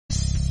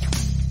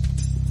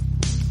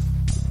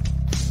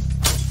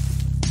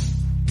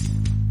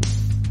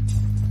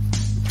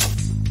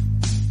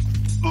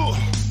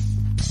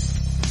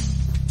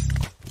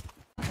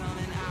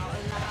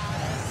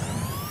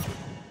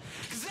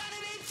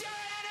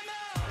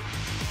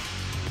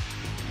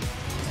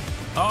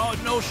Oh,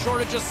 no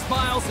shortage of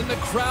smiles in the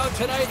crowd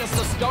tonight as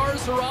the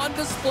stars are on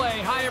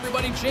display. Hi,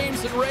 everybody.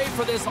 James and Ray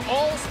for this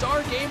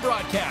all-star game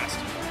broadcast.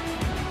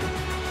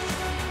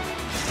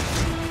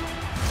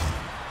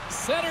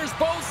 Centers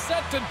both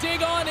set to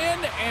dig on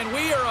in, and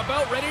we are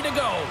about ready to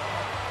go.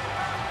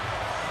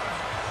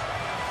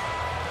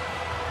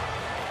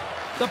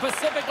 The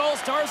Pacific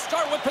All-Stars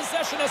start with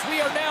possession as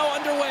we are now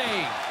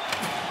underway.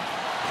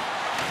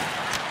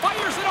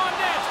 Fires it on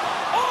net.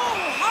 Oh,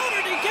 how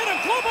did he get a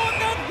glove on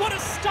net? What a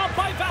stop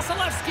by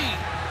Vasilevsky.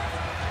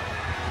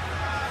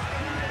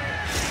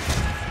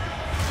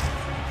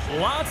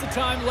 Lots of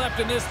time left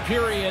in this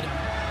period.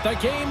 The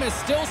game is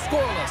still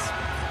scoreless.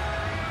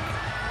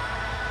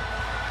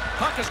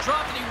 Puck is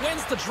dropped and he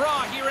wins the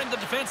draw here in the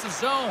defensive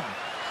zone.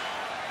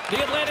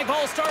 The Atlantic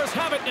All-Stars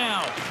have it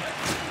now.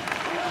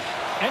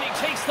 And he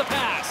takes the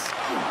pass.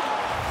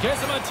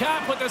 Gives him a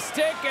tap with the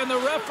stick, and the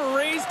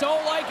referees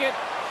don't like it.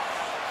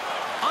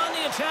 On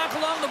the attack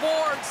along the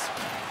boards.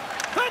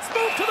 Let's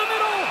move to the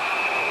middle.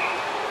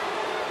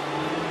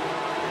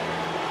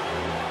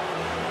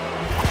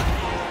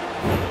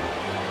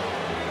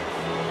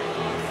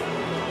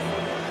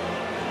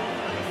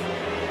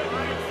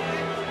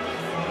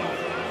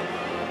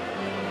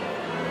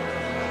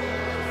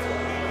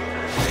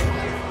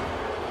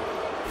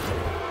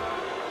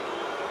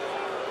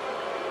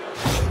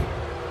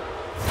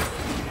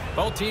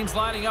 Both teams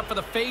lining up for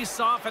the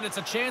face-off, and it's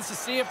a chance to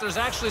see if there's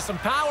actually some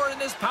power in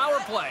this power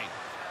play.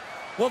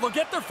 Well, they'll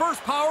get their first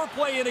power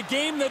play in a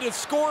game that is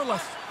scoreless.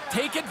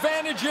 Take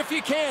advantage if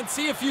you can.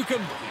 See if you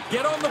can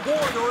get on the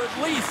board or at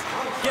least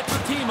get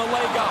your team a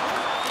leg up.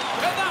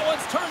 And that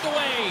one's turned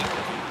away.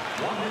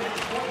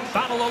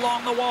 Battle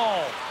along the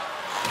wall.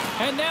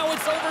 And now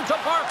it's over to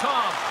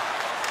Barkov.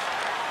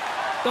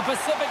 The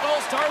Pacific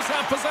All-Stars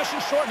have possession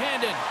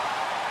shorthanded.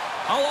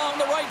 Along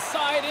the right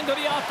side into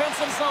the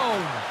offensive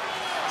zone.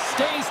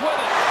 Stays with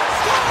it.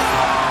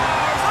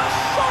 Scores! A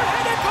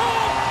short-handed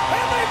goal!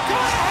 And they've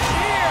got ahead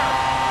here!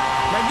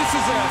 Man, this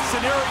is a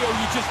scenario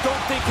you just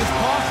don't think is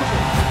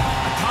possible.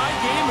 A tie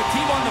game, a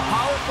team on the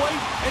power play,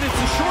 and it's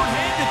a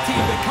short-handed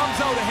team that comes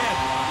out ahead.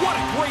 What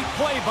a great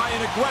play by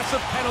an aggressive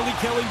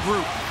penalty-killing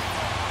group.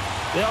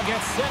 They'll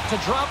get set to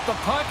drop the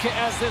puck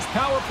as this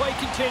power play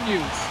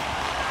continues.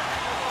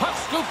 Puck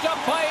scooped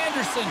up by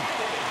Anderson.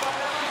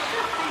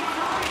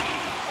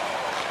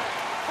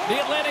 The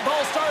Atlantic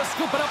All-Stars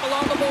scoop it up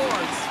along the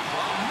boards.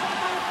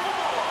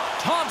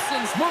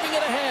 Thompson's moving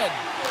it ahead.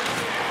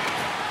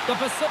 The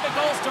Pacific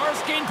All-Stars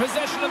gain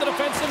possession of the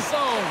defensive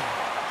zone.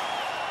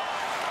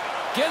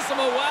 Gives them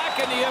a whack,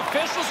 and the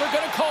officials are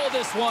going to call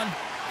this one.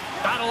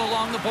 Battle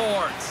along the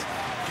boards.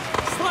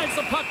 Slides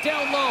the puck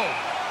down low.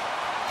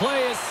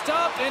 Play is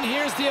stopped, and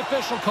here's the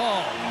official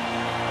call.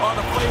 Oh,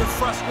 the player's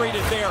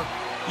frustrated there.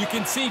 You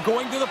can see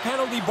going to the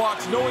penalty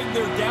box knowing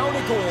they're down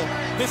a goal.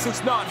 This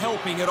is not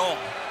helping at all.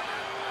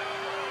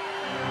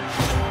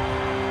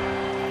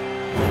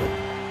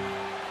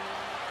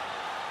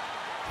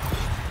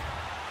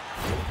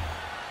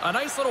 A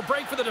nice little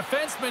break for the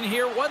defenseman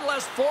here. One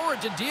less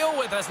forward to deal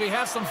with as we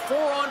have some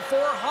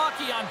 4-on-4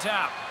 hockey on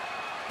tap.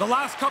 The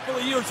last couple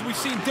of years, we've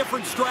seen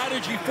different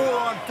strategy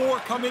 4-on-4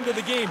 come into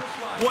the game.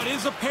 What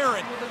is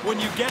apparent, when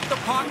you get the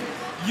puck,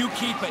 you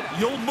keep it.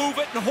 You'll move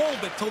it and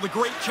hold it till the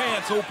great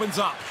chance opens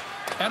up.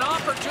 An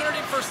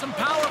opportunity for some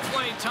power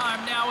play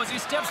time now as he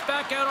steps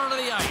back out onto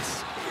the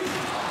ice.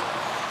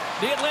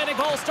 The Atlantic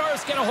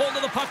All-Stars get a hold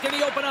of the puck in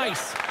the open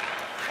ice.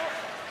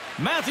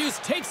 Matthews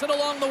takes it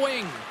along the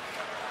wing.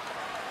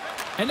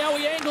 And now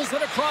he angles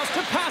it across to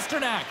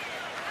Pasternak.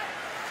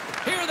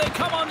 Here they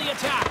come on the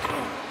attack.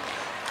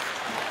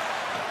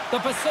 The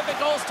Pacific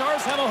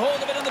All-Stars have a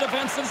hold of it in the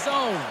defensive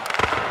zone.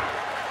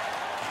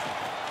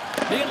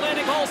 The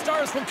Atlantic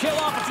All-Stars will kill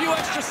off a few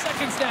extra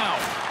seconds now.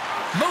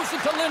 Moves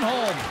it to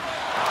Lindholm.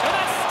 And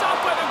that's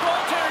stopped by the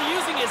goaltender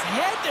using his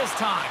head this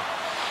time.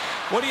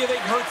 What do you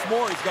think hurts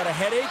more? He's got a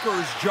headache or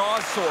his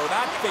jaw's sore?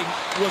 That thing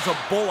was a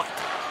bullet.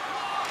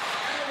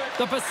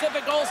 The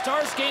Pacific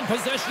All-Stars gain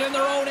possession in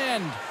their own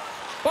end.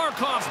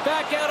 Barkov's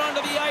back out onto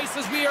the ice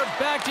as we are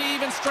back to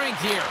even strength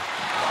here.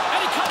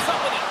 And he comes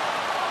up with it.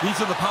 These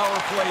are the power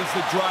plays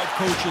that drive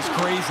coaches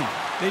crazy.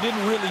 They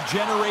didn't really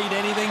generate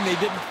anything. They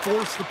didn't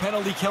force the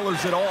penalty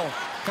killers at all.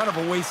 Kind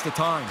of a waste of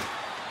time.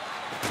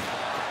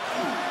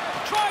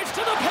 Drives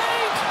to the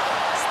paint.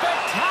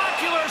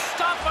 Spectacular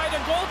stop by the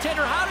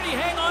goaltender. How did he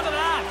hang on to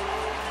that?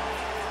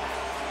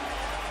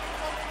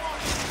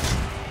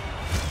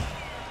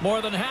 More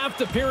than half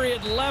the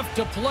period left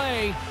to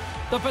play.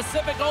 The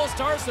Pacific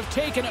All-Stars have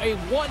taken a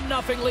 1-0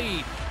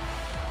 lead.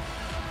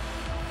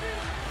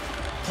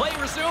 Play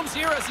resumes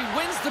here as he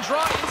wins the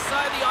draw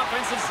inside the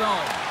offensive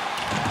zone.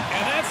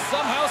 And that's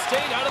somehow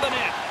stayed out of the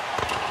net.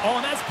 Oh,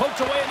 and that's poked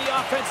away in the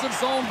offensive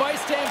zone by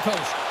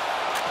Stamkos.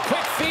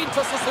 Quick feed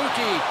to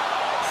Suzuki.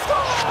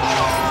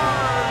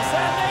 Scores!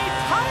 And they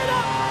tie it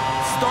up!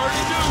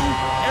 Starting to.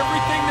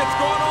 Everything that's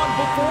gone on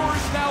before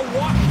is now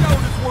washed out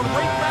as we're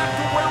right back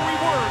to where we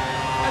were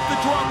at the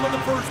drop of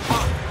the first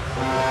puck.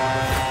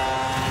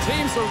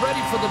 Teams are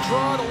ready for the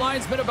draw. The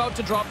linesman about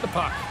to drop the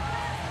puck.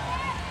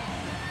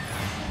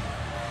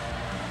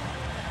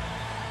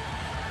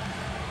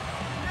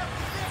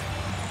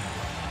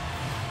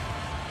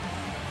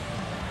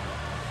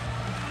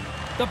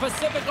 The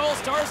Pacific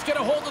All-Stars get a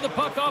hold of the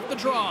puck off the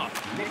draw.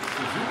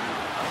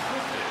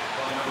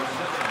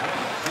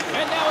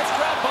 And now it's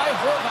grabbed by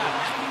Horvat.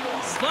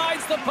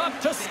 Slides the puck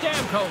to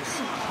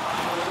Stamkos.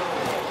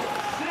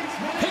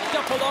 Picked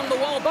up along the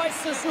wall by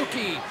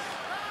Suzuki.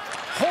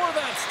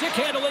 Horvat stick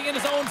handling in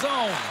his own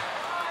zone.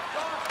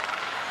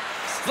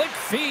 Slick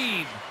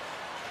feed.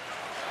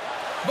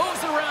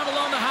 Moves it around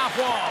along the half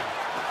wall.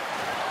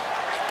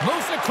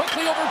 Moves it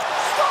quickly over.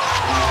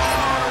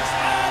 Scores!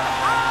 And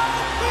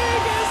how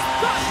big is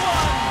that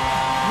one?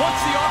 Once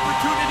the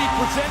opportunity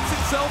presents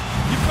itself,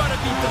 you've got to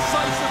be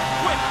decisive,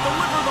 quick,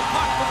 deliver the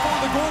puck before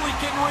the goalie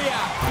can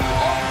react.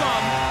 All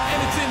done, and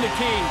it's in the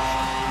cage.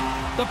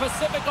 The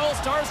Pacific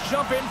All-Stars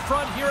jump in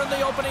front here in the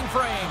opening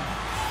frame.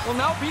 Well,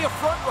 now be a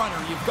front runner.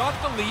 You've got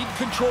the lead,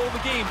 control the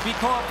game, be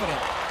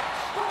confident.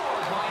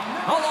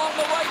 Along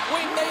the right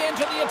wing, they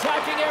enter the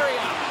attacking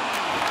area.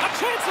 A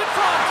chance in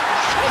front.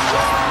 He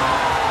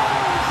scores!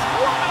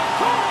 What a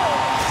goal!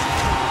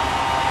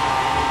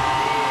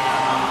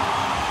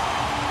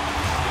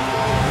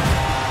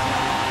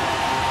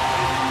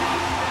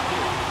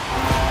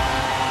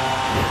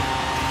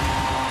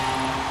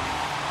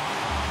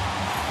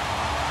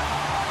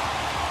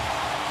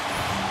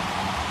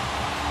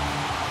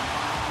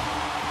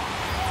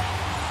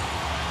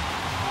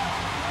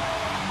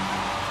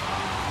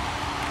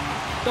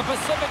 The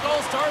Pacific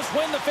All-Stars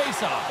win the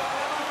faceoff.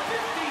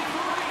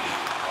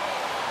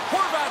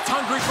 Horvat's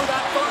hungry for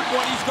that third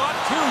one. He's got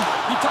two.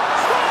 He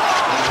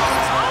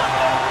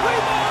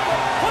Rebound!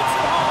 Puts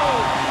it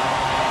home!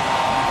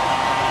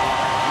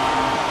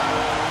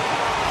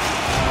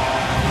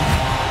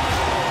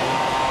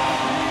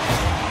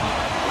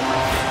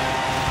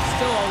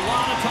 Still a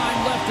lot of time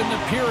left in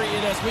the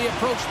period as we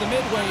approach the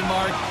midway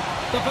mark.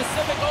 The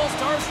Pacific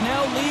All-Stars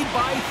now lead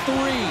by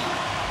 3.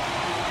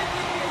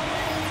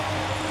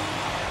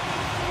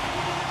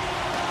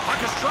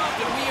 Is dropped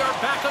and we are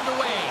back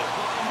underway.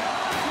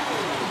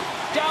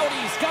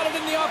 Doughty's got it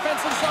in the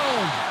offensive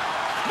zone.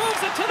 Moves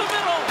it to the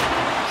middle.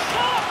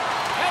 Shot!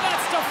 And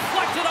that's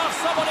deflected off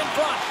someone in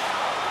front.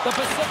 The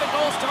Pacific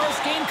All-Stars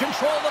gain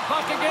control of the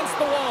puck against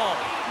the wall.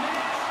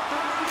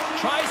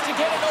 Tries to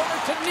get it over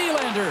to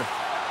Nylander.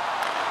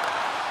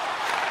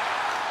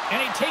 And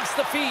he takes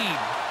the feed.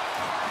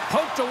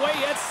 Poked away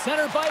at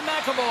center by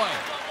McAvoy.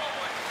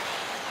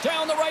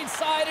 Down the right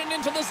side and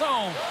into the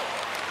zone.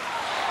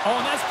 Oh,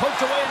 and that's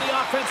poked away in the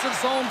offensive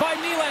zone by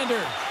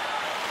Nylander.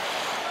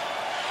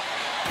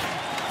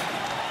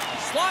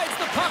 Slides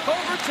the puck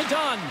over to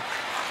Dunn.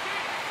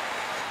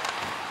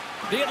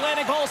 The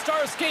Atlantic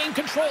All-Stars gain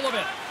control of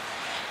it.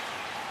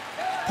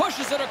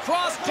 Pushes it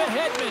across to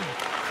Hedman.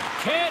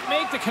 Can't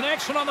make the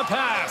connection on the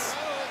pass.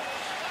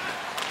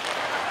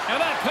 And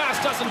that pass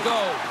doesn't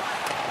go.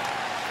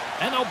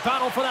 And they'll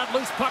battle for that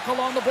loose puck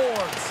along the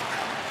boards.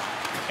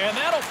 And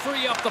that'll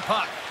free up the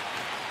puck.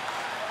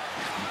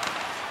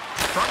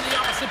 From the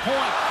opposite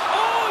point.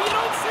 Oh, you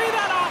don't see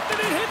that often.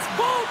 It hits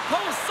both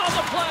posts on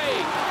the play.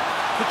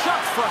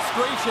 Kachuk's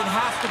frustration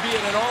has to be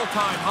at an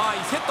all-time high.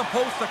 He's hit the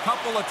post a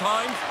couple of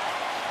times.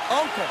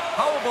 Uncle,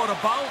 how about a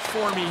bounce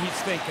for me, he's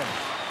thinking.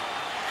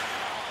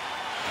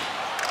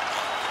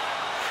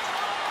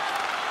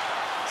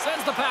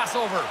 Sends the pass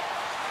over.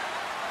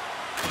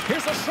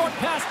 Here's a short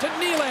pass to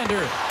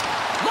Nylander.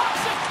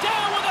 Locks it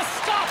down with a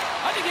stop.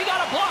 I think he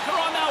got a blocker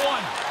on that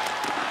one.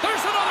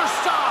 There's another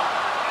stop.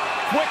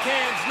 Quick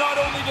hands. Not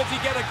only does he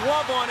get a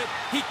glove on it,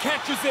 he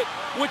catches it,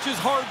 which is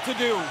hard to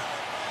do.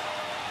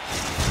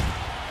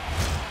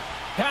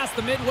 Past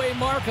the midway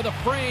mark of the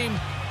frame,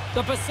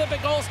 the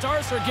Pacific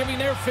All-Stars are giving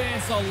their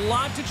fans a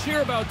lot to cheer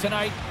about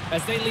tonight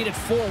as they lead at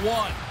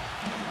 4-1.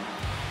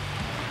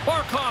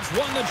 Barkov's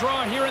won the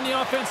draw here in the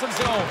offensive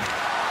zone.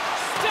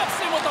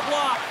 Steps in with the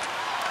block.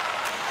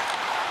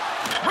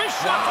 Wrist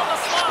shot from the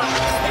slot.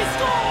 He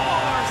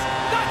scores!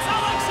 That's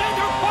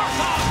Alexander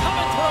Barkov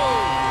coming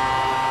through.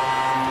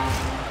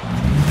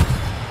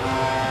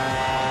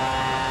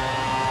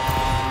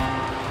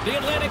 The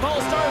Atlantic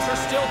All-Stars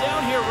are still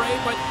down here, Ray,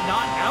 but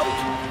not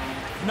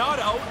out. Not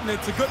out, and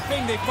it's a good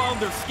thing they found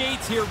their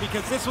skates here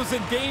because this was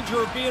in danger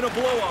of being a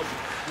blowout.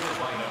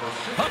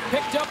 Puck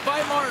picked up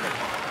by Marner.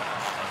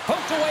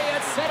 Poked away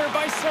at center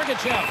by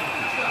Sergachev.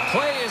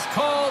 Play is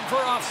called for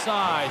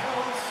offside.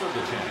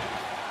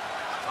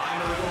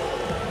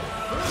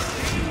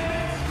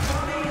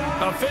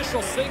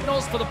 Official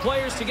signals for the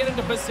players to get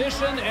into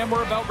position, and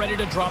we're about ready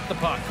to drop the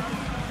puck.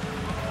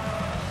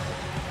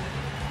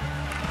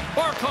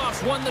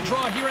 Barkov's won the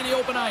draw here in the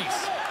open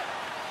ice.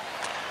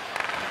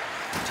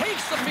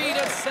 Takes the feed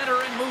at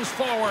center and moves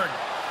forward.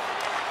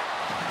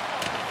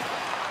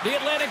 The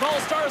Atlantic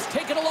All-Stars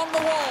take it along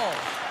the wall.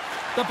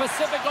 The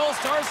Pacific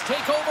All-Stars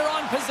take over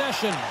on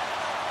possession.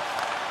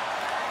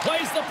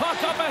 Plays the puck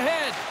up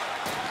ahead.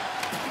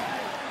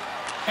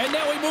 And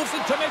now he moves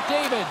it to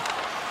McDavid.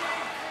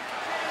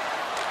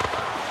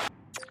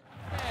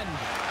 And,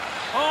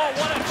 oh,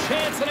 what a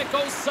chance, and it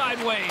goes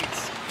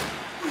sideways.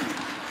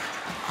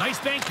 Nice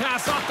bank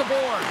pass off the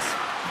boards.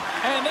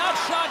 And that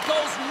shot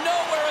goes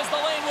nowhere as the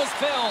lane was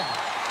filled.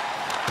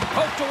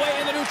 Poked away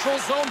in the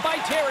neutral zone by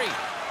Terry.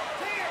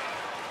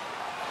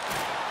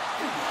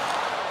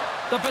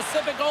 The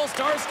Pacific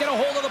All-Stars get a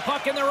hold of the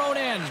puck in their own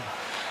end.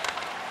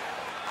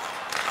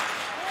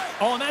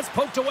 Oh, and that's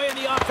poked away in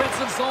the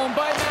offensive zone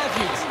by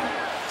Matthews.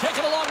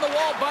 Taken along the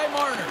wall by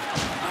Marner.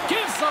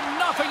 Gives them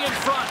nothing in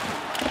front.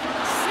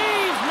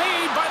 Save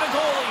made by the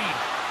goalie.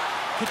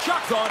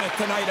 Kachuk's on it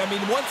tonight. I mean,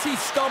 once he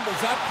stumbles,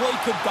 that play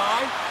could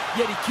die,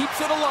 yet he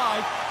keeps it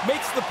alive,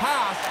 makes the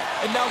pass,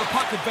 and now the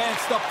puck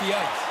advanced up the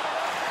ice.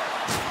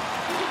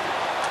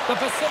 The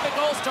Pacific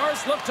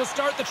All-Stars look to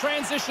start the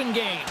transition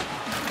game.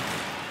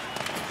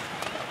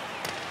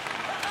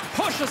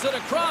 Pushes it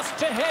across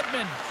to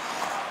Hedman.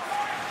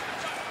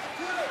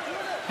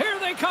 Here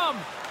they come.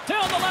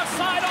 Down the left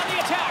side on the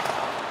attack.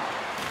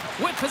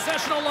 With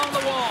possession along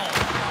the wall.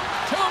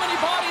 Too many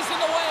bodies in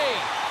the way.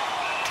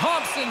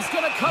 Thompson's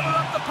going to cover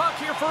up the puck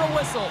here for a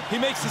whistle. He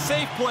makes a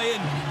safe play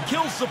and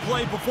kills the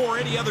play before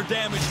any other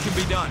damage can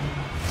be done.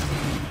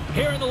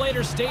 Here in the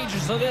later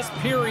stages of this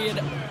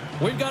period,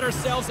 we've got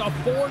ourselves a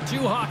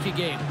 4-2 hockey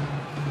game.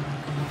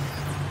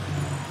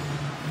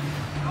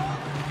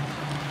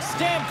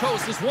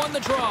 Stamkos has won the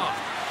draw.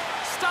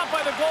 Stopped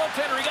by the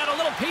goaltender. He got a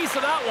little piece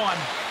of that one.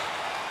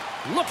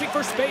 Looking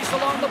for space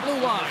along the blue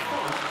line.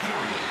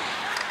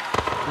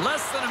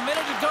 Less than a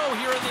minute to go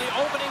here in the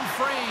opening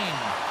frame.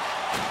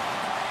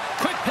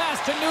 Quick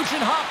pass to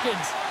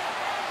Nugent-Hopkins.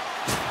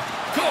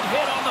 Good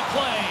hit on the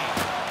play.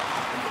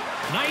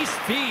 Nice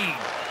feed.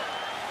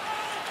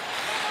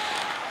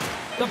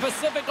 The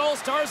Pacific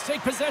All-Stars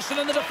take possession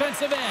in the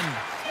defensive end.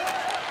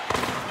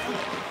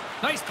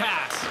 Nice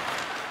pass.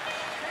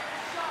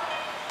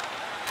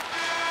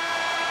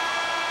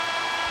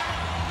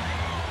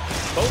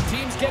 Both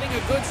teams getting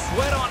a good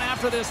sweat on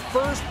after this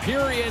first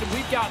period.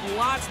 We've got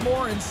lots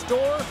more in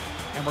store,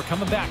 and we're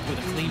coming back with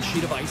a clean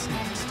sheet of ice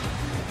next.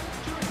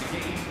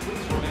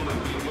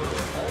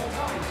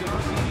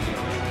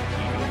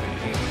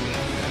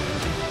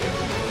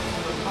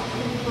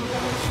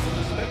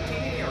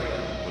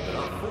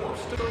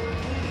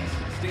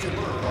 Stay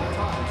alert all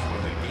times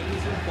when the game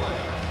is in play.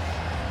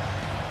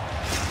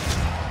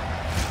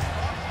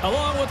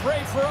 Along with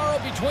Ray Ferraro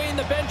between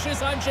the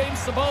benches, I'm James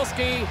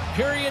Cybulski.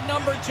 Period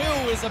number 2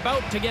 is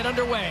about to get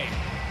underway.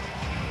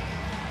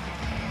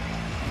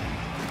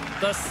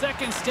 The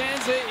second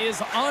stanza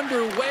is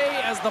underway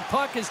as the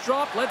puck is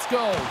dropped. Let's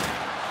go.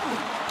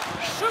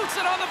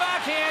 Shoots it on the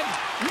backhand.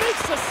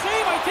 Makes the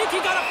save. I think he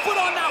got a foot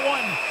on that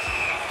one.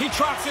 He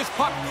tracks this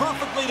puck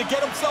perfectly to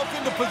get himself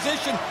into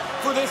position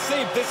for this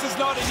save. This is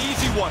not an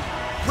easy one.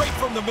 Right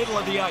from the middle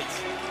of the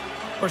ice.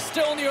 We're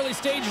still in the early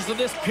stages of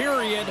this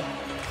period.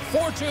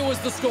 4-2 is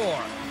the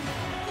score.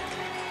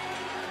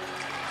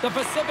 The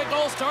Pacific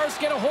All-Stars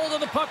get a hold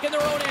of the puck in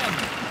their own end.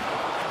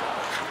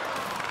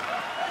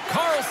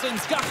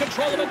 Carlson's got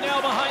control of it now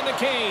behind the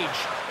cage.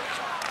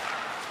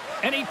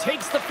 And he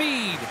takes the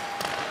feed.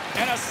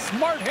 And a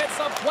smart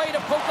heads-up play to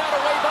poke that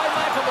away by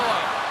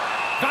McAvoy.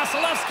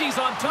 Vasilevsky's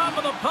on top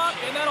of the puck,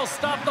 and that'll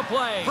stop the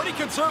play. Pretty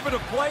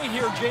conservative play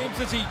here, James,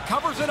 as he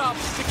covers it up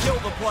to kill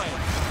the play.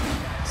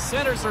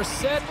 Centers are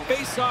set,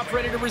 face-off,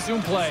 ready to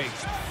resume play.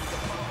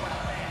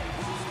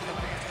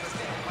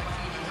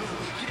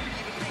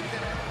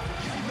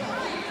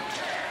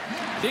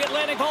 The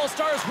Atlantic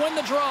All-Stars win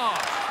the draw.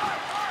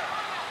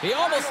 He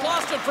almost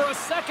lost it for a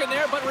second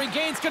there, but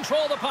regains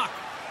control of the puck.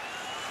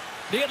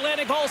 The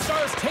Atlantic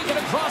All-Stars take it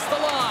across the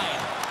line.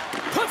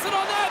 Puts it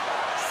on net.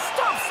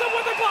 Stops him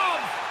with the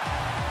glove.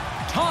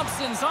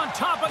 Thompson's on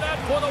top of that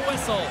for the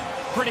whistle.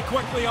 Pretty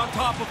quickly on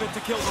top of it to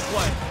kill the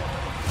play.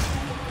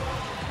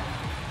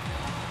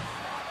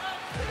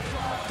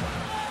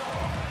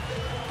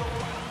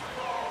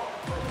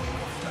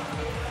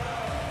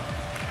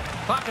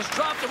 Puck is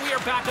dropped and we are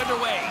back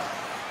underway.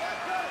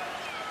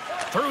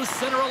 Through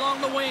center along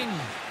the wing.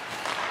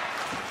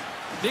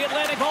 The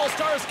Atlantic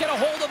All-Stars get a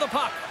hold of the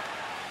puck.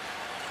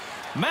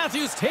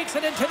 Matthews takes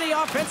it into the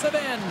offensive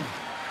end.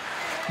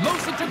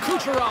 Moves it to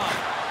Kucherov.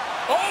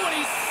 Oh, and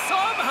he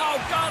somehow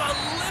got a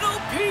little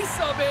piece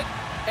of it,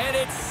 and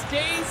it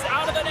stays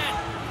out of the net.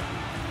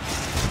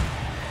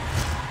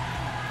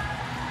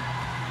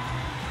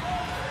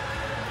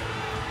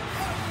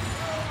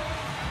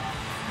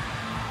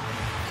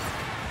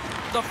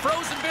 The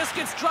frozen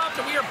biscuits dropped,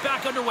 and we are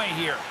back underway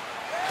here.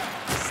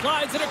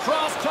 Slides it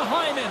across to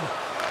Hyman.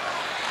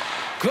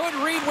 Good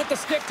read with the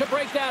stick to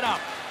break that up.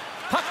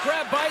 Puck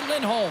grab by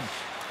Lindholm.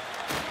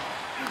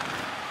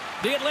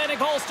 The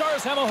Atlantic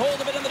All-Stars have a hold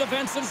of it in the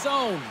defensive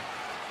zone.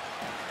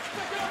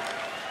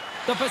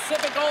 The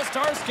Pacific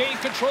All-Stars gain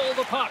control of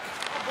the puck.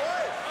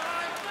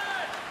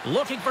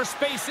 Looking for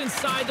space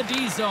inside the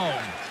D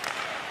zone.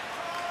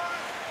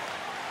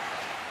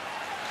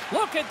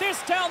 Look at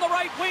this down the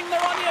right wing.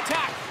 They're on the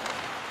attack.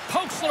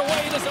 Pokes it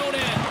away in his own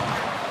end.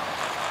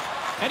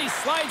 And he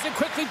slides it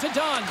quickly to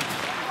Dunn.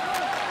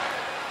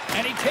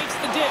 And he takes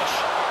the dish.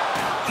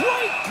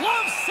 Great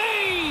glove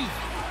save!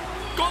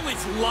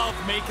 Goalies love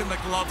making the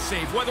glove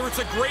save. Whether it's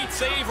a great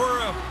save or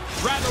a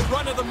rather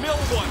run-of-the-mill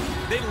one,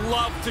 they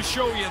love to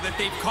show you that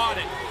they've caught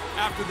it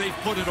after they've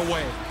put it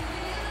away.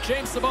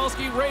 James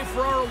Cybulski, Ray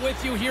Ferraro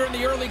with you here in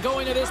the early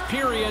going of this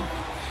period.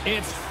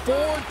 It's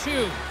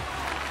 4-2.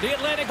 The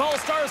Atlantic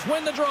All-Stars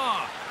win the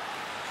draw.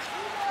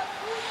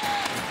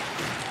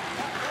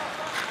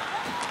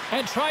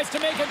 And tries to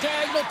make a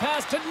diagonal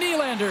pass to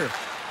Nylander.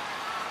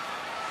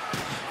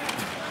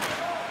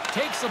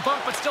 Takes a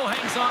bump, but still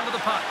hangs on to the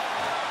puck.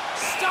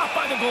 Stopped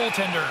by the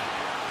goaltender.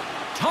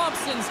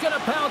 Thompson's going to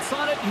pounce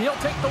on it, and he'll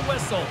take the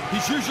whistle.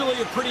 He's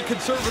usually a pretty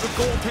conservative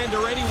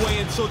goaltender anyway,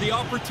 and so the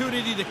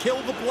opportunity to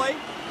kill the play,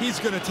 he's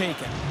going to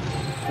take it.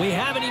 We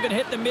haven't even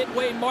hit the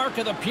midway mark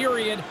of the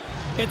period.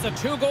 It's a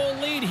 2-goal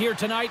lead here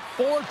tonight.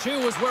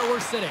 4-2 is where we're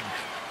sitting.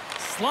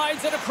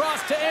 Slides it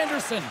across to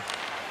Anderson.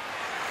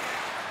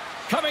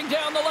 Coming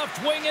down the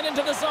left wing and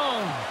into the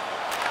zone.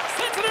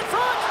 Sends it in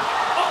front.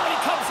 Oh, he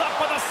comes up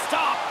with a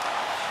stop.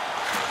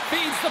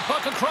 Feeds the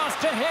puck across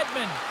to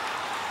Hedman.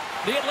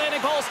 The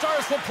Atlantic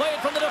All-Stars will play it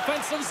from the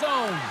defensive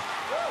zone.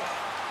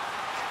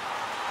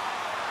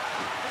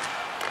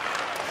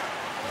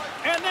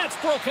 And that's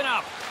broken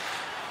up.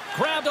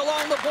 Grabbed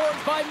along the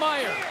boards by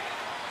Meyer.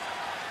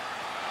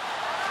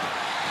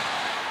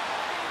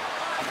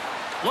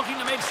 Looking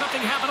to make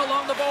something happen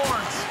along the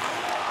boards.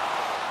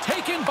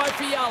 Taken by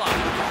Fiala.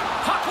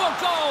 Puck won't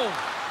go.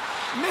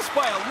 Missed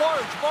by a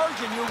large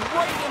margin. You're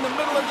right in the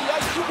middle of the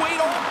ice. You wait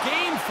all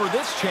game for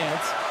this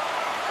chance.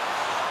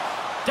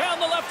 Down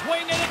the left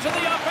wing and into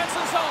the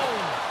offensive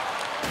zone.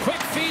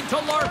 Quick feed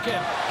to Larkin.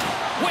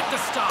 With the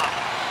stop.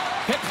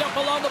 Picked up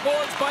along the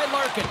boards by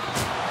Larkin.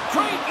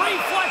 Great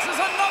reflexes,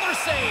 another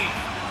save.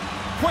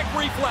 Quick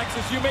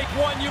reflexes. You make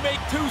one, you make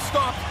two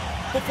stops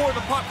before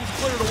the puck is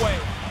cleared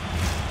away.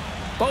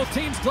 Both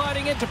teams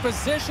gliding into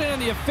position, and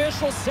the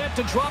official set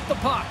to drop the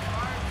puck.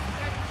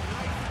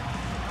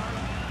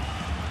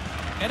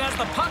 And as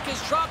the puck is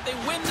dropped, they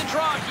win the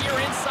draw here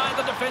inside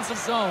the defensive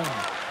zone.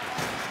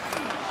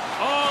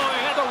 Oh,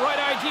 he had the right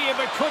idea,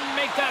 but couldn't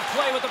make that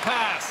play with the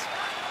pass.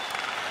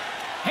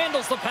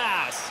 Handles the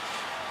pass.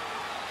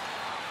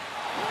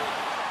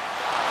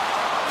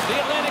 The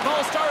Atlantic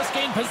All-Stars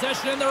gain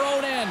possession in their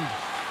own end.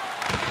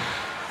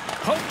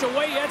 Poked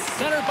away, yet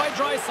centered by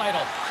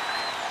Draisaitl.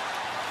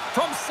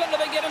 From center,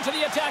 they get into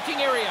the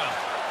attacking area.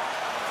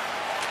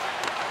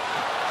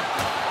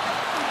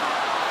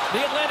 The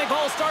Atlantic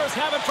All-Stars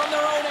have it from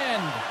their own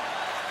end.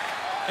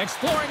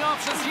 Exploring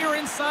options here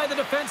inside the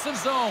defensive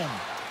zone.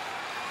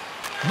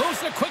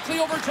 Moves it quickly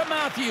over to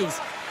Matthews.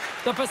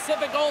 The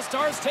Pacific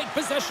All-Stars take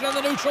possession of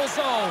the neutral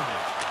zone.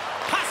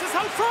 Passes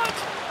out front.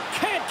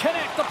 Can't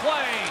connect the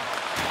play.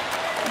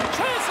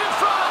 Chance in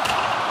front.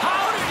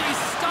 How did he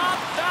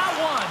stop that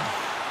one?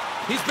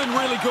 He's been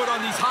really good on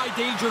these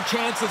high-danger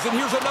chances, and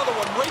here's another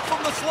one right from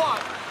the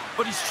slot.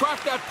 But he's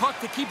tracked that puck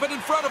to keep it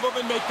in front of him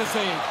and make the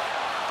save.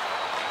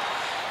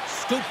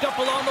 Scooped up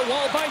along the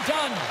wall by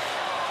Dunn.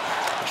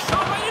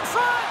 Shot right in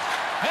front.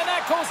 And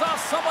that goes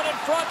off someone in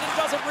front and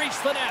doesn't reach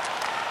the net.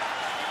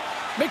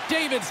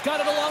 McDavid's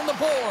got it along the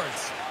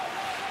boards.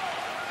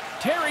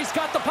 Terry's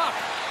got the puck.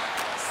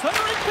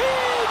 Centering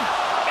feed.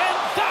 And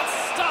that's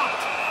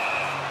stopped.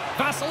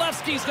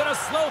 Vasilevsky's going to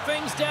slow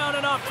things down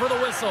and up for the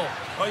whistle.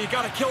 Well, you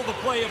got to kill the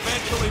play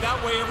eventually. That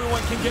way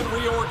everyone can get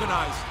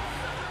reorganized.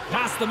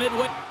 Past the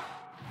midway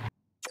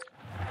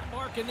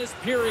mark in this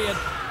period.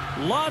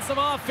 Lots of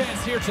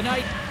offense here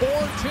tonight.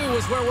 4-2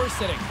 is where we're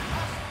sitting.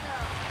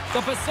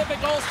 The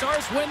Pacific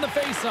All-Stars win the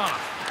faceoff.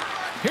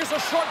 Here's a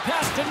short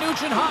pass to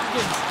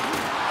Nugent-Hopkins.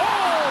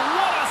 Oh,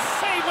 what a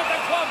save with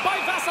the glove by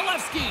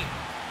Vasilevsky.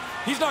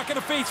 He's not going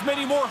to face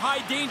many more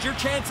high-danger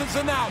chances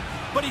than that,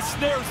 but he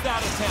snares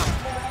that attempt.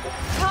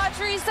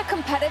 Kadri's a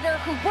competitor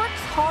who works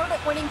hard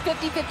at winning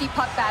 50-50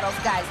 puck battles,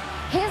 guys.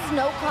 His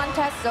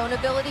no-contest zone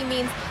ability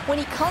means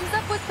when he comes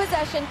up with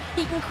possession,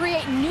 he can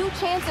create new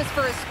chances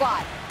for his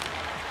squad.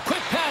 Quick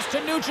pass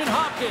to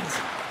Nugent-Hopkins.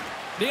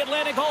 The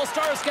Atlantic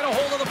All-Stars get a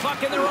hold of the puck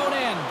in their own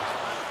end.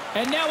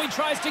 And now he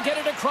tries to get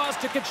it across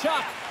to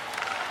Tkachuk.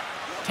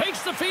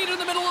 Takes the feed in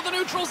the middle of the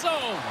neutral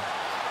zone.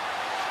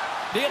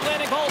 The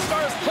Atlantic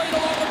All-Stars played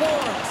along the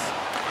boards.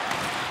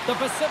 The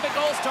Pacific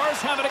All-Stars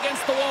have it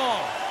against the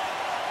wall.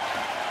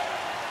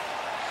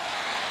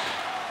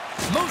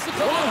 Moves it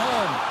to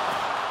Lindholm.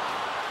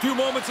 A few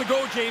moments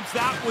ago, James,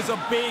 that was a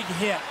big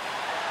hit.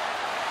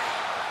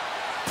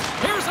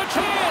 Here's a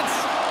chance.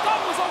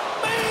 That was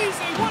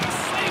amazing. What a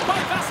save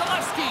by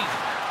Vasilevsky.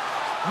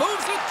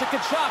 Moves it to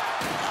Tkachuk.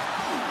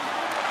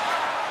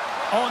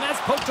 Oh, and that's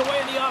poked away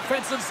in the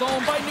offensive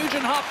zone by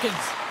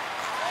Nugent-Hopkins.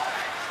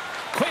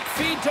 Quick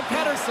feed to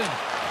Pettersson.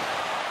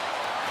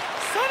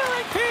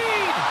 Centering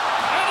feed.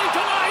 And he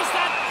denies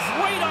that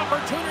great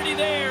opportunity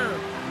there.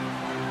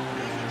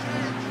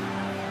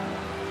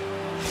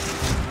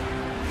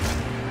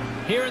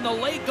 Here in the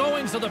late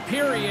goings of the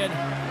period,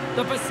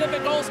 the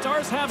Pacific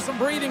All-Stars have some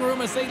breathing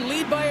room as they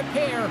lead by a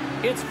pair.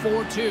 It's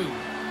 4-2.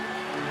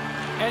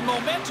 And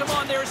momentum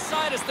on their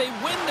side as they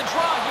win the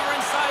draw here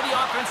inside the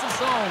offensive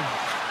zone.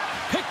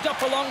 Picked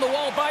up along the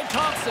wall by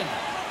Thompson.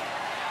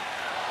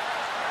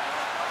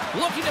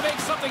 Looking to make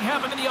something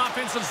happen in the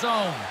offensive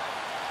zone.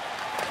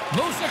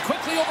 Moves it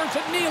quickly over to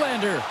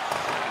Nylander.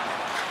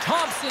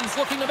 Thompson's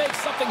looking to make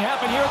something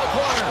happen here in the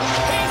corner.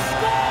 He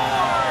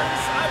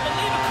scores! I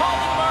believe a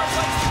colleague of ours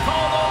likes to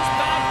call those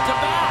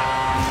back-to-back.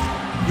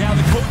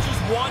 coaches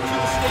want you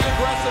to stay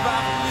aggressive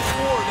after you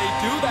score. They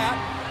do that,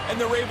 and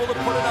they're able to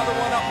put another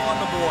one up on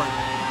the board.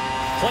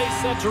 Play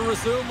set to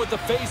resume with the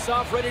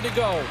face-off ready to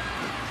go.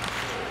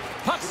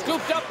 Puck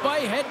scooped up by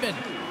Hedman.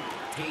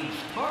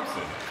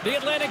 The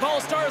Atlantic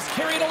All-Stars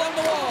carry it along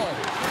the wall.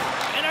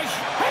 And he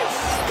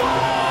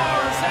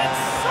scores and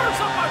serves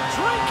up a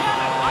drink at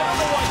it. I don't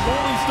know why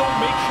goalies don't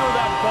make sure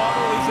that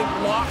bottle isn't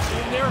locked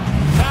in there.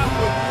 That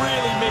would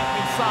really make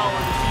me sour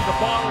to see the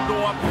bottle go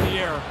up in the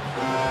air.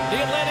 The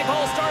Atlantic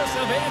All-Stars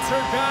have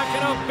answered back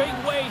in a big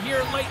way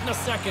here late in the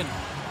second.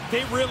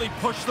 They really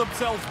pushed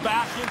themselves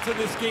back into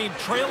this game.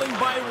 Trailing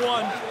by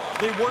 1,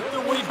 they worked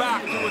their way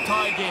back to a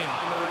tie game.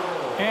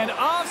 And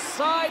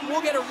offside,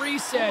 we'll get a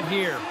reset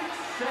here.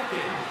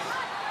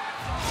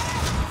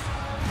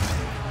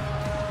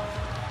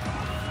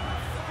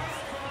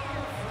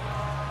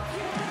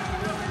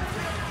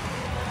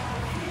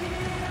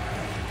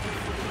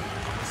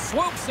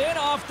 Swoops in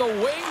off the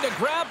wing to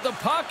grab the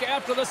puck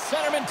after the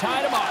centerman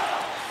tied him up.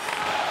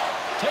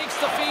 Takes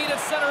the feed at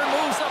center and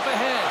moves up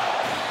ahead.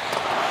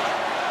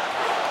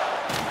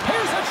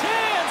 Here's a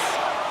chance!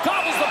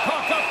 Gobbles the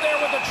puck up there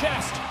with the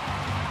chest.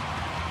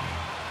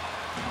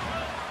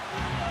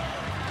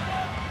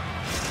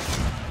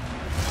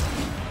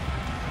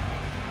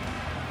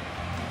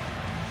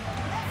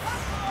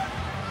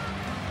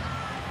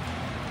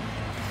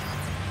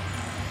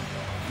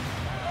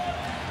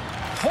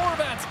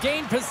 Horvat's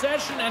gained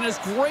possession, and his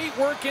great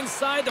work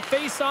inside the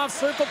face-off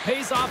circle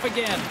pays off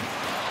again.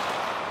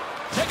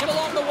 Taken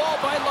along the wall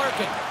by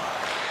Larkin.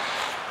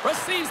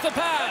 Receives the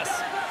pass.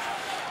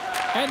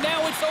 And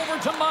now it's over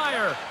to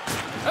Meyer.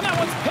 And that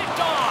one's picked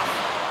off.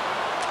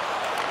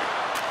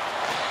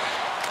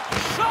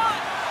 Shot!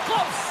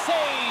 Glove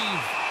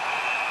save!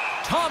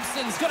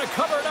 Thompson's going to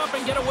cover it up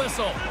and get a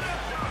whistle.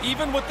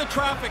 Even with the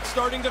traffic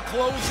starting to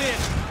close in,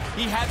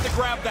 he had to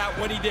grab that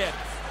when he did.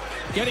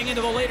 Getting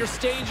into the later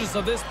stages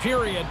of this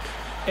period,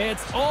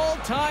 it's all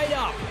tied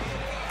up.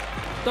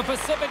 The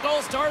Pacific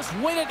All-Stars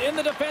win it in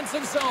the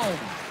defensive zone.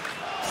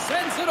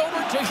 Sends it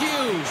over to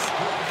Hughes.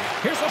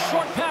 Here's a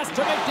short pass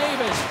to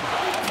McDavid.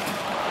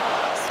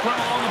 Scrum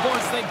along the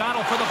boards, they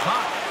battle for the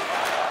puck.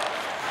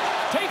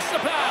 Takes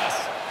the pass.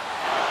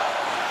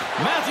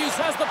 Matthews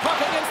has the puck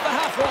against the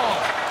half wall.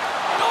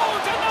 Oh,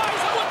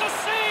 denies it with the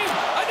save.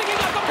 I think he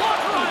got the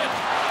blocker on it.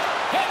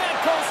 And that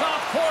goes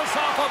off, pours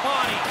off a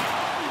body.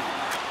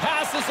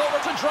 Passes over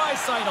to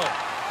Draisaitl.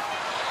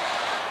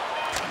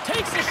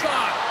 Takes a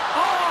shot.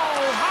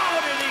 Oh,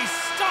 how did he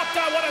stop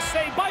that? What a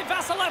save by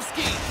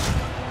Vasilevsky.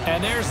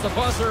 And there's the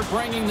buzzer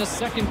bringing the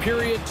second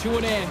period to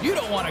an end. You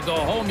don't want to go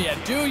home yet,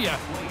 do you?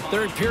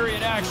 Third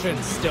period action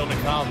still to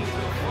come.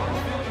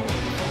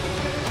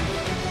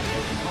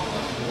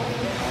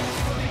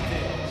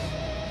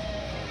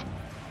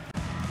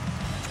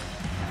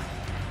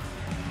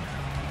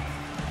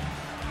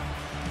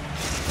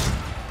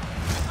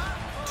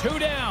 Two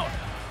down,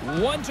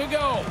 1 to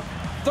go.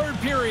 Third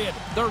period,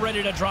 they're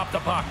ready to drop the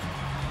puck.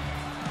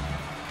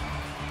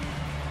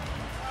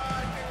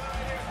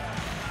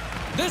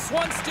 This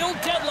one's still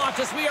deadlocked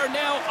as we are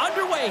now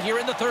underway here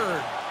in the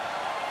third.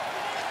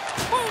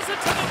 Moves it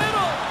to the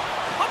middle.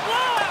 A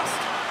blast!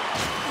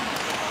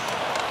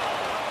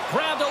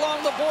 Grabbed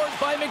along the boards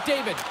by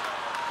McDavid.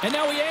 And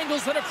now he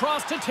angles it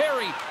across to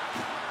Terry.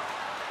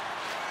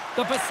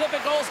 The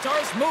Pacific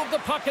All-Stars move the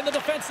puck in the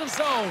defensive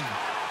zone.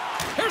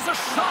 Here's a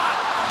shot.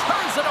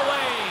 Turns it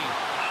away.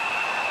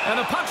 And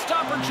the puck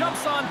stopper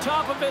jumps on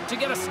top of it to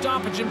get a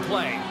stoppage in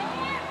play.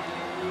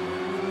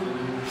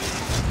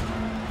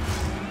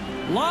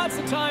 Lots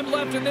of time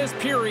left in this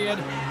period.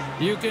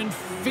 You can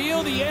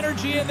feel the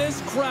energy in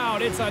this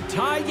crowd. It's a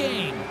tie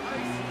game.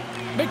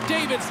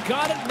 McDavid's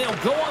got it, and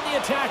they'll go on the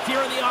attack here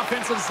in the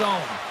offensive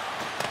zone.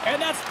 And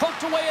that's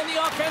poked away in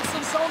the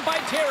offensive zone by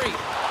Terry.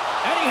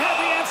 And he had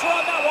the answer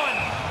on that one.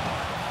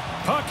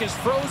 Puck is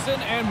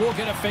frozen, and we'll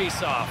get a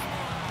face-off.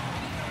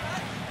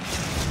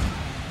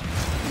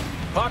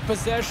 Puck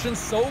possession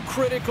so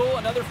critical.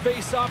 Another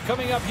face-off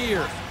coming up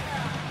here.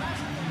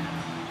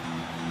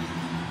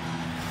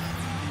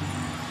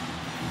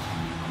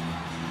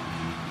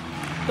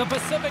 The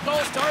Pacific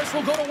All-Stars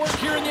will go to work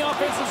here in the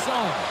offensive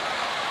zone.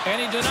 And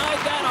he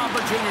denied that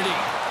opportunity.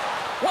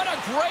 What a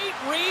great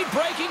read,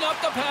 breaking up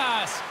the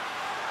pass.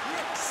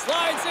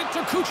 Slides it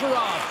to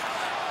Kucherov.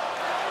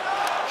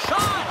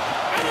 Shot!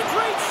 And a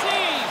great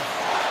save!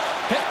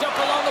 Picked up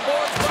along the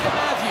boards by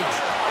Matthews.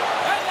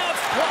 And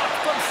that's blocked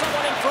from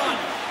someone in front.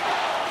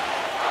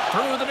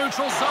 Through the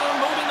neutral zone,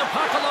 moving the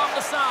puck along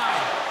the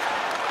side.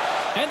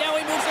 And now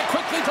he moves it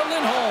quickly to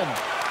Lindholm.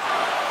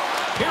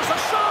 Here's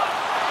a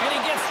shot! And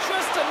he gets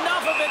just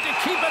enough of it to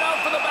keep it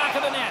out for the back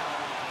of the net.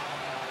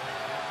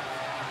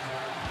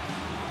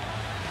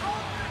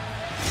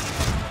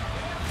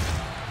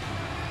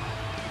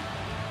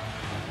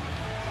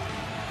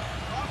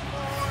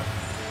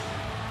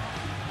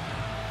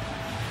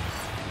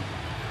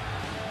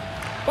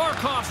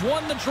 Barkov's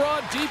won the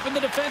draw deep in the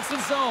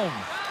defensive zone.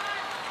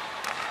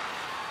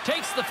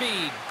 Takes the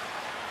feed.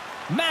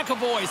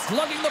 McAvoy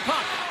slugging the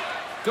puck.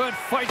 Good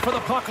fight for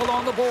the puck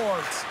along the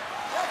boards.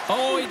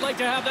 Oh, he'd like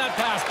to have that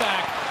pass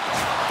back.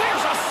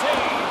 There's a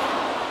save.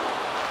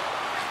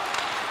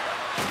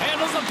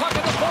 Handles the puck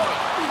at the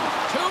point.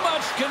 Too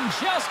much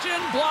congestion,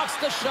 blocks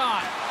the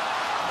shot.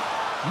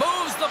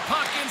 Moves the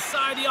puck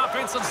inside the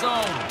offensive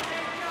zone.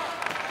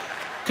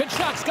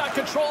 Kachuk's got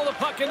control of the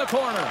puck in the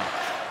corner.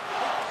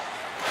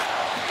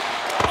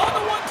 On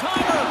the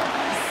one-timer.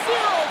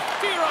 Zero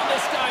fear on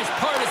this guy's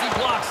part as he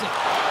blocks it.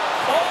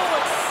 Oh,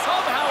 and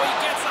somehow he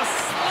gets a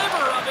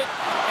sliver of it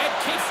and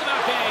keeps him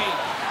at bay.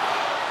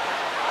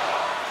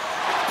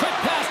 Quick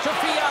pass to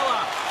Fiala.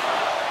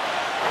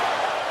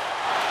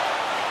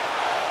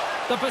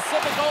 The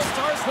Pacific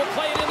All-Stars will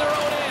play it in their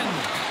own end.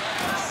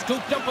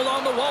 Scooped up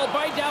along the wall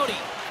by Doughty.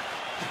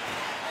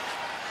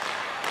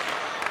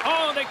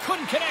 Oh, they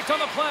couldn't connect on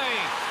the play.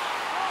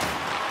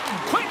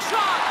 Quick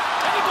shot,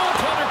 and the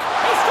goaltender,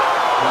 he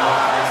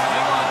scores!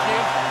 Hang on,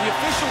 Jim. The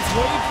officials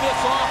waved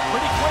this off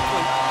pretty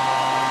quickly.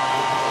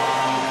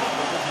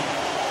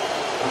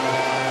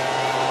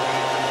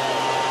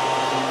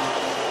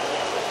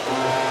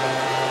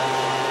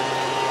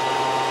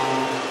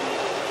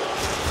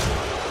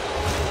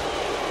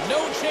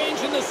 No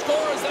change in the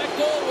score as that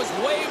goal was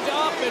waved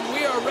off, and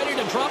we are ready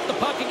to drop the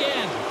puck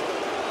again.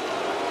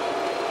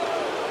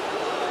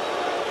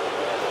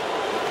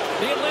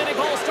 The Atlantic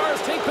All-Stars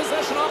take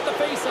possession off the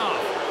faceoff.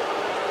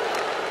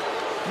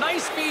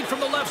 Nice feed from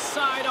the left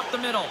side up the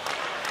middle.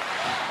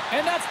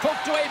 And that's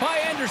poked away by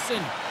Anderson.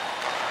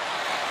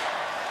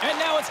 And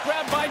now it's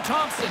grabbed by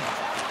Thompson.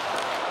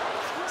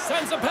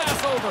 Sends a pass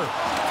over.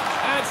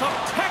 And some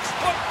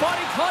textbook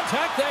body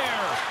contact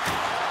there.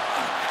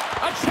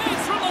 A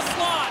chance from the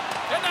slot.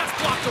 And that's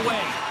blocked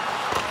away.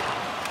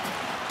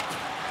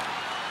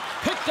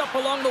 Picked up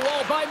along the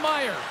wall by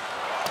Meyer.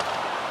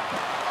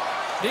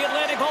 The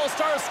Atlantic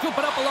All-Stars scoop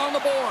it up along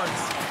the boards.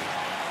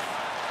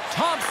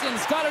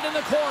 Thompson's got it in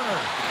the corner.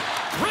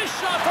 Wrist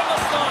shot from the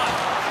slot.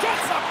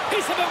 Gets a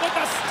piece of it with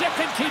the stick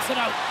and keeps it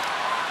out.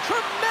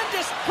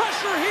 Tremendous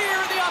pressure here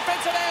in the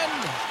offensive end.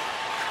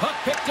 Puck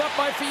picked up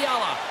by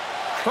Fiala.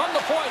 From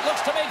the point,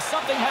 looks to make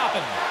something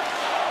happen.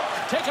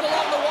 Taken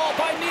along the wall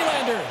by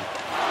Nylander.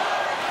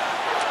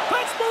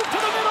 Let's move to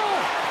the middle.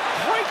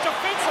 Great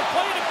defensive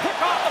play to pick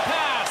off the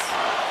pass.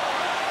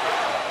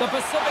 The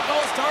Pacific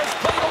All-Stars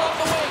played along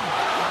the wing.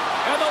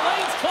 And the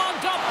lane's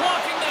clogged up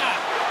blocking that.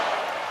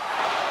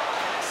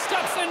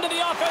 Steps into the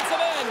offensive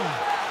end.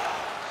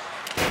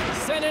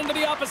 Sent into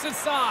the opposite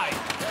side.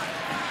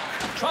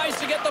 Tries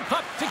to get the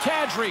puck to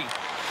Kadri.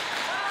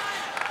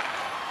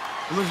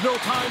 There's no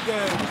time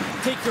to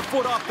take your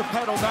foot off the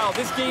pedal now.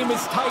 This game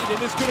is tight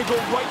and it's going to go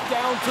right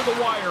down to the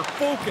wire.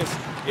 Focus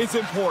is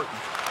important.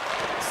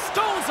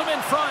 Stones him in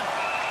front.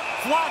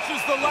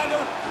 Flashes the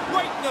leather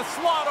right in the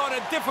slot on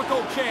a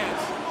difficult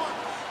chance.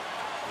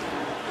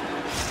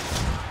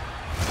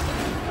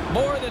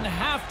 More than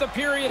half the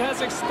period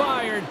has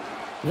expired.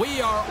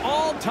 We are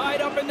all tied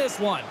up in this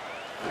one.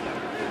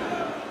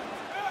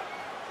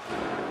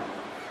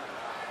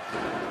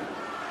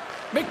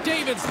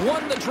 McDavid's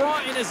won the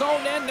draw in his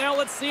own end. Now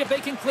let's see if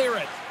they can clear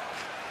it.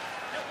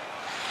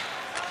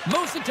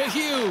 Moves it to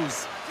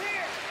Hughes.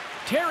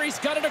 Terry's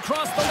got it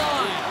across the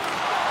line.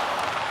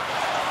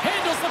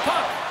 Handles the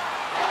puck.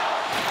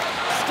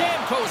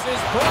 Stamkos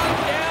is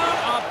brought down.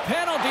 A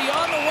penalty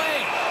on the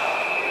way.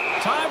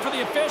 Time for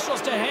the officials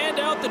to hand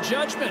out the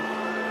judgment.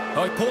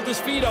 Oh, he pulled his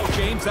feet out,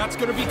 James. That's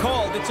going to be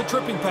called. It's a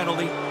tripping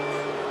penalty.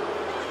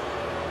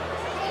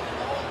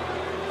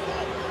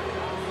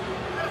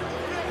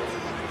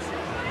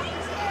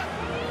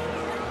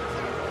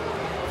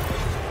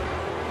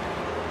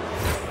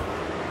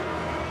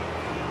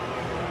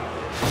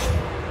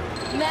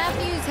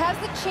 Matthews has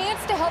the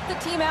chance to help the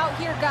team out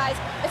here, guys,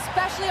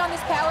 especially on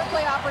this power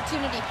play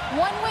opportunity.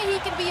 One way he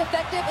can be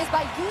effective is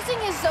by using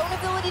his zone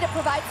ability to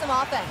provide some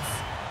offense.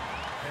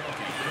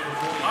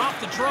 Off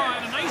the draw,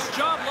 and a nice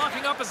job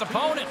locking up his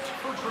opponent.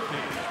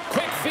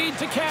 Quick feed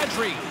to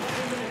Kadri.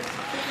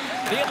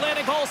 The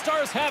Atlantic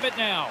All-Stars have it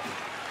now.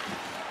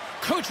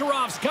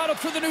 Kucherov's got it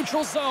through the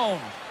neutral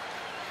zone.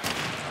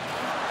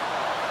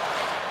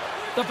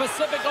 The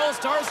Pacific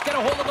All-Stars get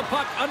a hold of the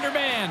puck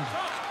undermanned.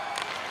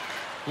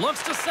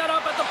 Looks to set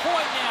up at the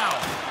point now.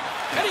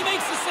 And he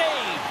makes the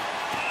save.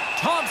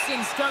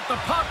 Thompson's got the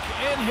puck,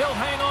 and he'll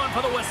hang on for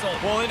the whistle.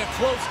 Well, in a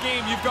close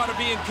game, you've got to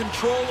be in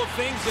control of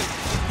things, and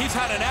he's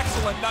had an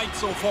excellent night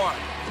so far.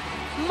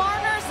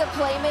 Marner's a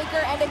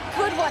playmaker, and a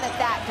good one at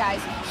that,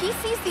 guys. He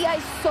sees the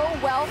ice so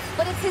well,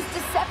 but it's his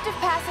deceptive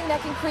passing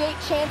that can create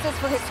chances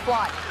for his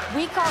squad.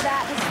 We call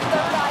that his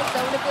third-eye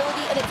zone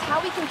ability, and it's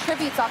how he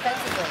contributes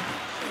offensively.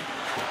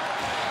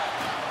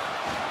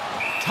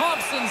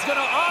 Thompson's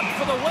going to opt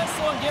for the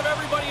whistle and give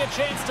everybody a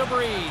chance to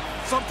breathe.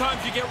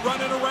 Sometimes you get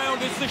running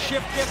around as the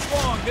shift gets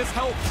long. This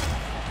helps.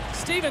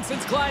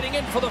 Stevenson's gliding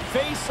in for the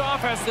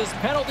face-off as this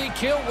penalty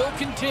kill will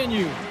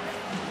continue.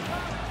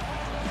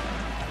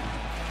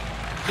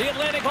 The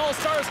Atlantic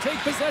All-Stars take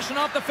possession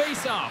off the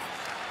face-off.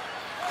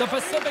 The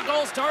Pacific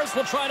All-Stars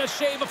will try to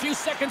shave a few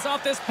seconds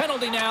off this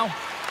penalty now.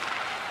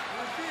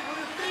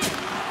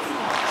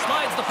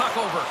 Slides the puck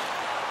over.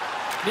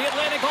 The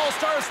Atlantic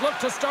All-Stars look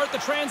to start the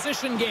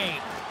transition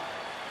game.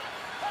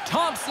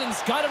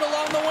 Thompson's got it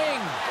along the wing.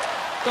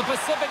 The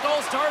Pacific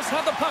All-Stars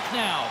have the puck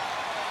now.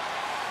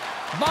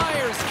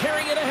 Myers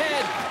carrying it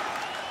ahead.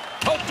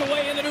 Poked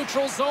away in the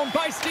neutral zone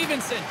by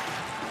Stevenson.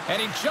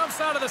 And he jumps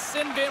out of the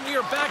sin bin. We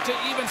are back to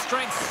even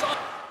strength. Solid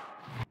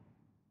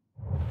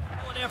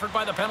effort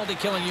by the penalty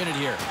killing unit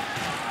here.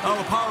 Well,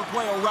 the power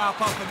play will wrap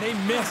up, and they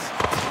miss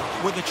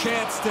with a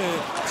chance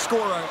to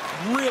score a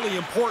really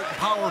important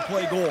power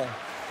play goal.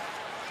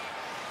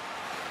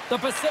 The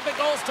Pacific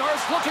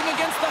All-Stars looking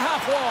against the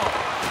half wall.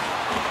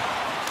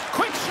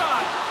 Quick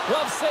shot.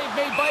 Glove save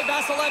made by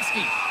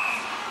Vasilevsky.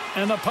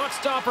 And the puck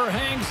stopper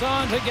hangs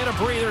on to get a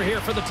breather here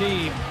for the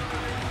team.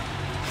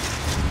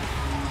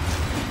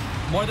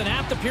 More than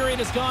half the period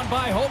has gone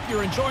by. Hope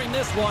you're enjoying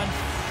this one.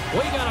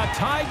 We got a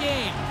tie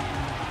game.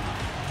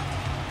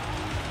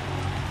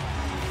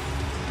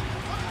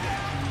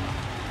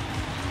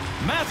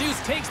 Matthews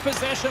takes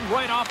possession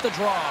right off the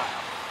draw.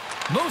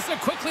 Moves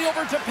it quickly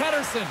over to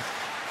Pettersson.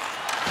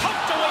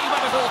 Poked away by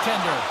the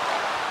goaltender.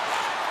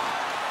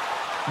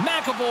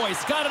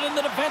 McAvoy's got it in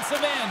the defensive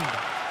end.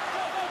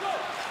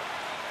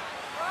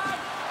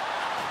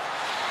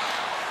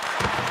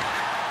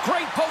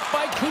 Great poke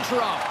by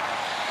Kucherov.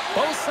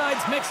 Both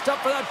sides mixed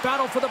up for that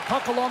battle for the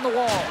puck along the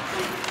wall.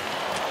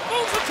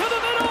 Moves it to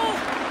the middle.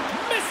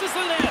 Misses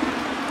the net.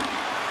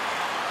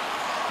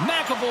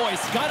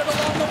 McAvoy's got it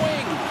along the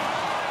wing.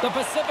 The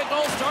Pacific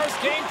All-Stars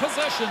gain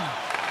possession.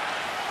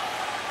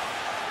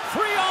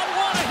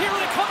 3-on-1. Here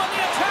they come on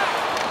the attack.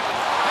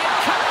 And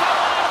kept that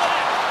one out of the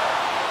net.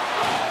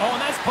 Oh,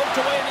 and that's poked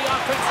away in the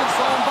offensive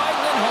zone by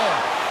Lindholm.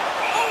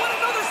 Oh, and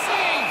another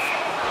save.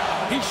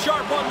 He's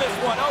sharp on this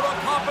one. Out on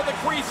top of the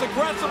crease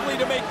aggressively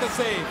to make the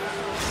save.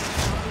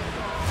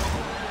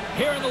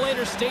 Here in the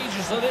later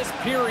stages of this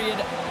period,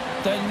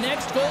 the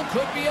next goal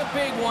could be a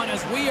big one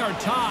as we are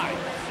tied.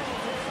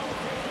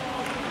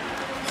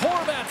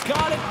 Horvat's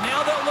got it.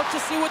 Now they'll look to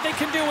see what they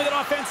can do with it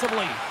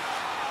offensively.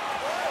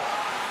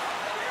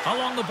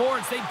 Along the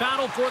boards, they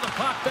battle for the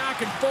puck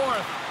back and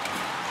forth.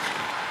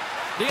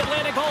 The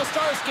Atlantic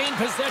All-Stars gain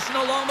possession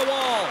along the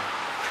wall.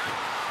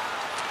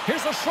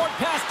 Here's a short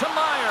pass to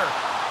Meyer.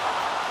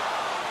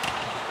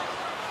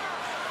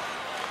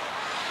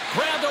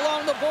 Grabbed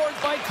along the boards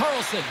by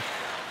Carlson.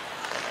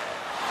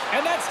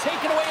 And that's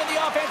taken away in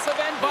the offensive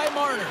end by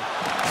Marner.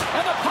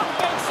 And the puck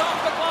banks off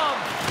the glove.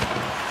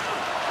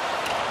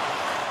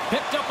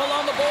 Picked up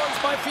along the boards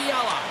by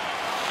Fiala.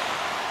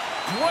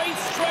 Great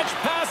stretch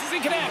pass as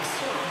he connects.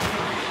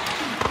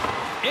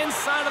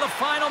 Inside of the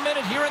final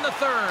minute here in the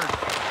third.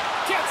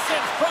 Gets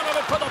in front of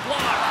it for the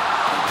block.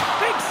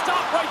 Big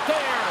stop right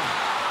there.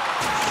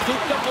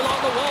 Scooped up along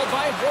the wall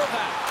by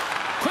Horvat.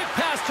 Quick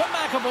pass to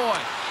McAvoy.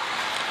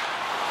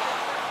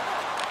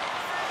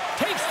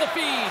 Takes the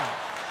feed.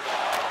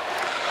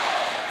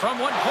 From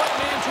one point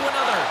man to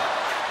another.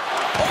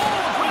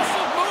 Oh,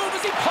 aggressive move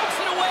as he pokes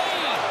it away.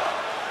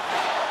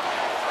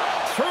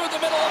 Through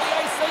the middle of the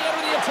ice, they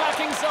enter the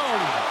attacking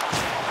zone.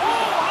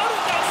 Oh, how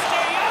did that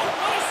stay out?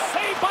 What a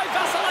save by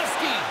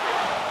Vasilevsky.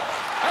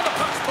 And the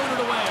puck's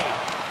booted away.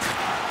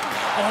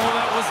 Oh,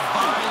 that was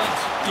violent.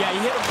 Yeah,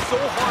 he hit him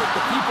so hard,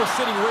 the people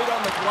sitting right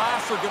on the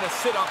glass are going to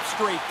sit up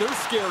straight. They're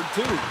scared,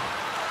 too.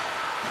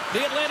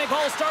 The Atlantic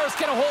All-Stars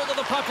get a hold of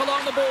the puck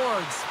along the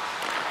boards.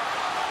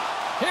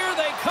 Here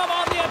they come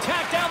on the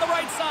attack down the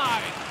right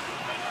side.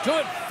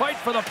 Good fight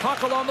for the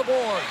puck along the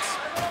boards.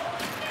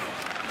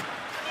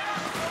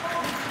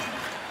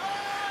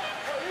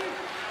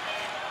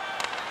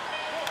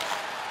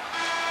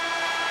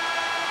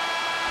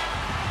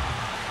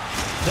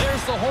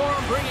 There's the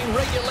horn bringing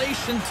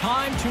regulation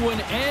time to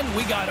an end.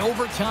 We got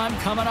overtime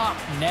coming up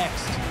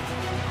next.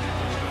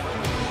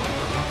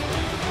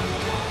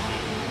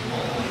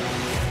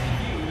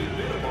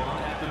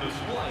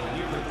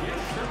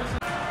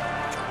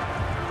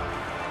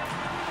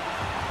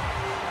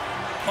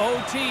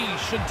 OT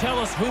should tell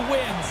us who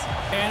wins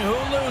and who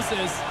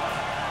loses,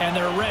 and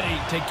they're ready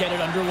to get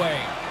it underway.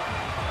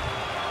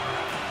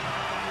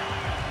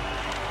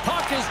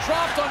 Puck is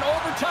dropped on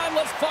overtime.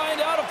 Let's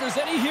find out if there's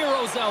any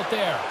heroes out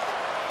there.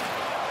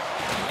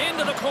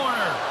 Into the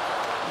corner.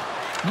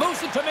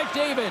 Moves it to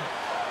McDavid.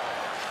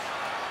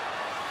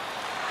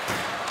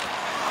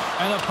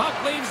 And the puck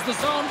leaves the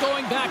zone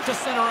going back to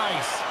center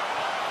ice.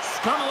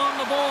 Scrum along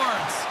the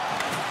boards.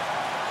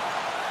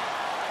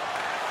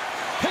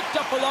 Picked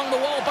up along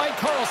the wall by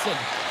Carlson.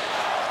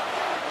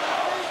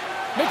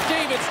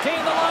 McDavid's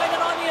gained the line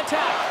and on the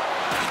attack.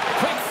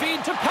 Quick feed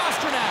to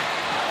Pasternak.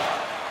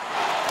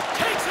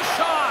 Takes a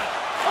shot.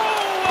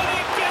 Oh, and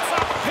he gets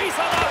a piece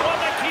of that one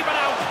to keep it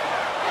out.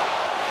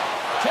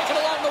 Taken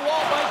along the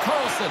wall by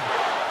Carlson.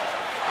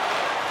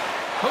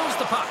 Moves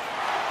the puck.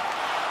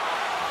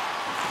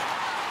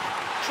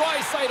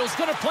 Draisaitl's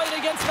going to play it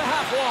against the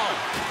half wall.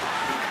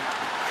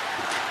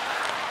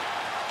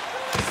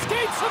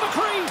 Skates to the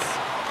crease.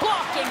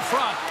 Blocked in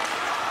front.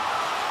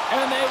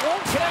 And they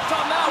won't connect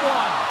on that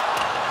one.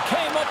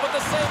 Came up with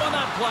the save on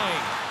that play.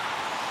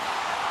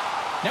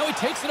 Now he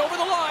takes it over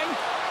the line.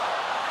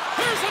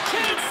 Here's a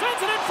chance,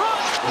 sends it in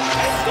front.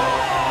 He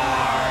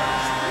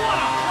scores! What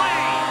a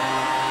play!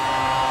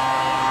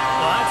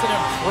 Well, that's an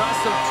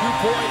impressive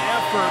two-point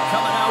effort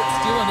coming out,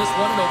 stealing this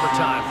one in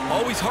overtime.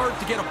 Always hard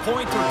to get a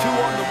point or two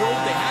on the road.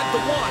 They had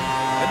the one,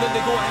 and then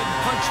they go ahead and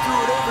punch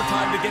through it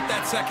overtime to get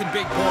that second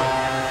big point.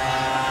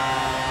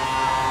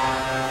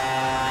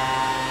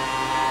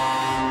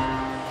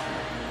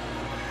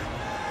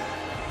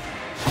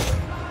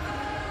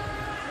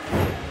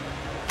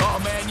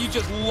 You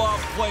just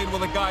love playing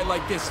with a guy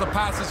like this. The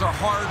passes are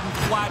hard and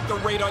flat. They're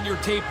right on your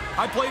tape.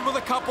 I played with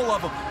a couple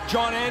of them.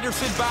 John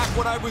Anderson back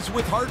when I was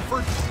with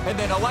Hartford, and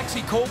then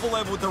Alexei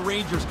Kovalev with the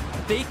Rangers.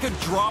 They could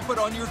drop it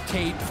on your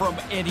tape from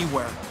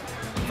anywhere.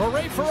 For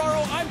Ray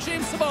Ferraro, I'm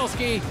James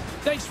Cebulski.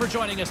 Thanks for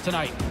joining us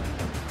tonight.